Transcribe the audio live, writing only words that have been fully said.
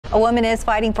A woman is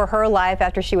fighting for her life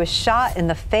after she was shot in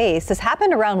the face. This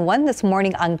happened around 1 this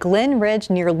morning on Glen Ridge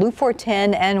near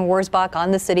Luffortin and Wurzbach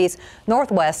on the city's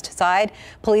northwest side.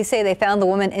 Police say they found the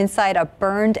woman inside a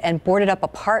burned and boarded up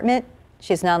apartment.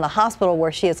 She is now in the hospital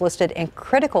where she is listed in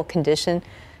critical condition.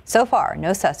 So far,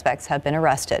 no suspects have been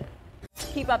arrested.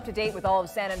 Keep up to date with all of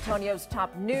San Antonio's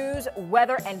top news,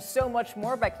 weather, and so much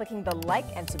more by clicking the like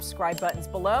and subscribe buttons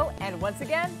below. And once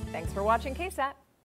again, thanks for watching KSAT.